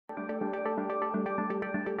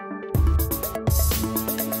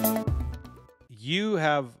you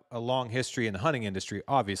have a long history in the hunting industry,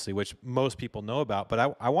 obviously, which most people know about,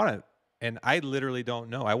 but I want to, and I literally don't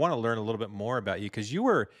know. I want to learn a little bit more about you because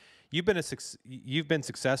you've been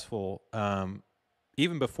successful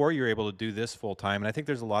even before you were able to do this full time. And I think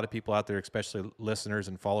there's a lot of people out there, especially listeners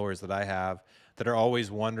and followers that I have, that are always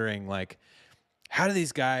wondering, like, how do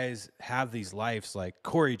these guys have these lives? Like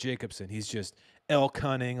Corey Jacobsen, he's just elk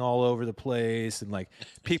hunting all over the place, and like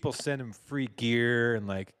people send him free gear, and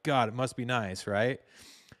like, God, it must be nice, right?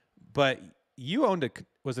 But you owned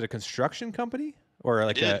was it a construction company or I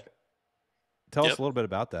like did. tell us Yep. a little bit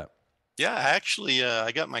about that. Yeah, actually,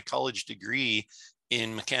 I got my college degree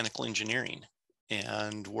in mechanical engineering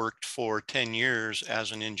and worked for 10 years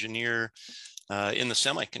as an engineer in the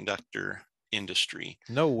semiconductor industry.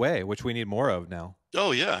 No way, which we need more of now.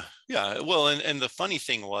 Oh, yeah. Yeah. Well, and the funny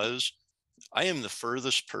thing was, I am the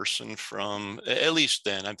furthest person from, at least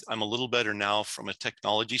then, I'm a little better now from a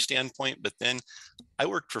technology standpoint, but then I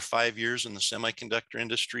worked for 5 years in the semiconductor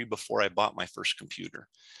industry before I bought my first computer.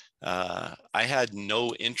 I had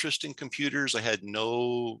no interest in computers. I had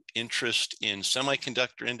no interest in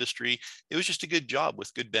semiconductor industry. It was just a good job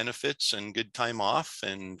with good benefits and good time off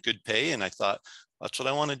and good pay. And I thought, that's what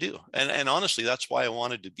I want to do. And honestly, that's why I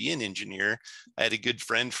wanted to be an engineer. I had a good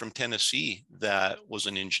friend from Tennessee that was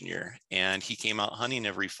an engineer, and he came out hunting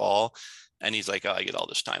every fall. And he's like, oh, I get all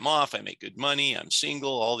this time off. I make good money. I'm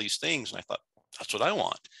single, all these things. And I thought, that's what I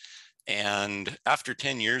want. And after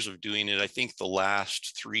 10 years of doing it, I think the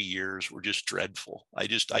last 3 years were just dreadful. I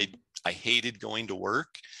hated going to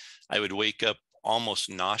work. I would wake up almost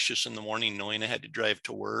nauseous in the morning, knowing I had to drive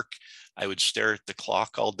to work. I would stare at the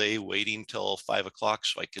clock all day, waiting till 5 o'clock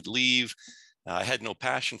so I could leave. I had no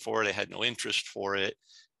passion for it. I had no interest for it.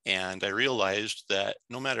 And I realized that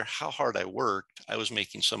no matter how hard I worked, I was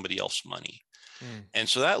making somebody else money. Mm. And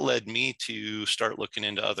so that led me to start looking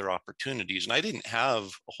into other opportunities. And I didn't have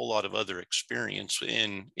a whole lot of other experience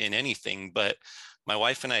in anything, but my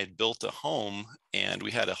wife and I had built a home, and we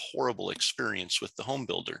had a horrible experience with the home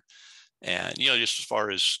builder. And, just as far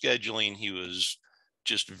as scheduling, he was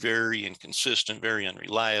just very inconsistent, very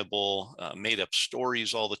unreliable, made up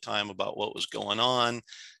stories all the time about what was going on.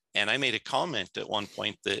 And I made a comment at one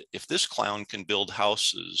point that if this clown can build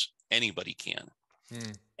houses, anybody can.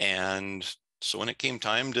 Mm. And so when it came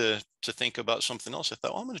time to think about something else, I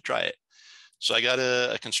thought, well, I'm going to try it. So I got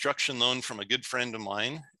a construction loan from a good friend of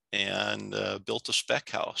mine and built a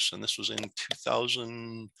spec house. And this was in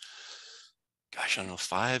 2000, gosh, I don't know,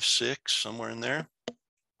 5, 6, somewhere in there.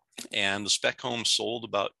 And the spec home sold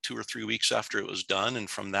about 2 or 3 weeks after it was done. And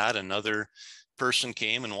from that, another person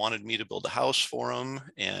came and wanted me to build a house for him.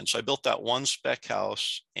 And so I built that one spec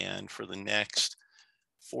house. And for the next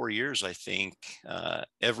 4 years, I think,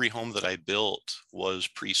 every home that I built was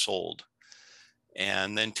pre-sold.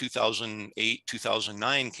 And then 2008,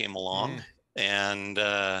 2009 came along, Mm. and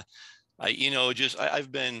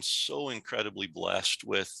I've been so incredibly blessed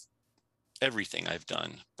with everything I've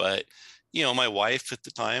done. But, my wife at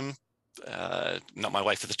the time, not my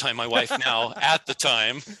wife at the time, my wife now at the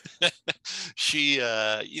time, she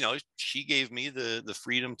gave me the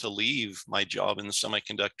freedom to leave my job in the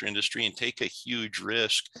semiconductor industry and take a huge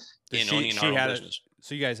risk Does in she owning our own had it? business.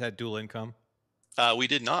 So you guys had dual income? We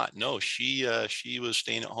did not. No, she was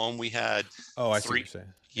staying at home. We had Oh, I see what three, you're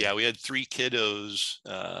saying. Yeah. yeah, we had 3 kiddos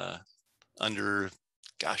under,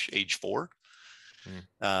 gosh, age 4. Mm.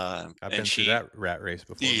 I've And been through she, that rat race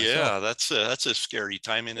before yeah, myself. that's a scary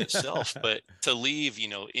time in itself. But to leave,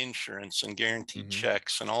 insurance and guaranteed Hmm.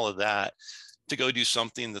 checks and all of that to go do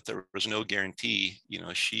something that there was no guarantee,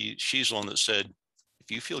 she's the one that said,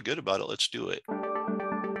 if you feel good about it, let's do it.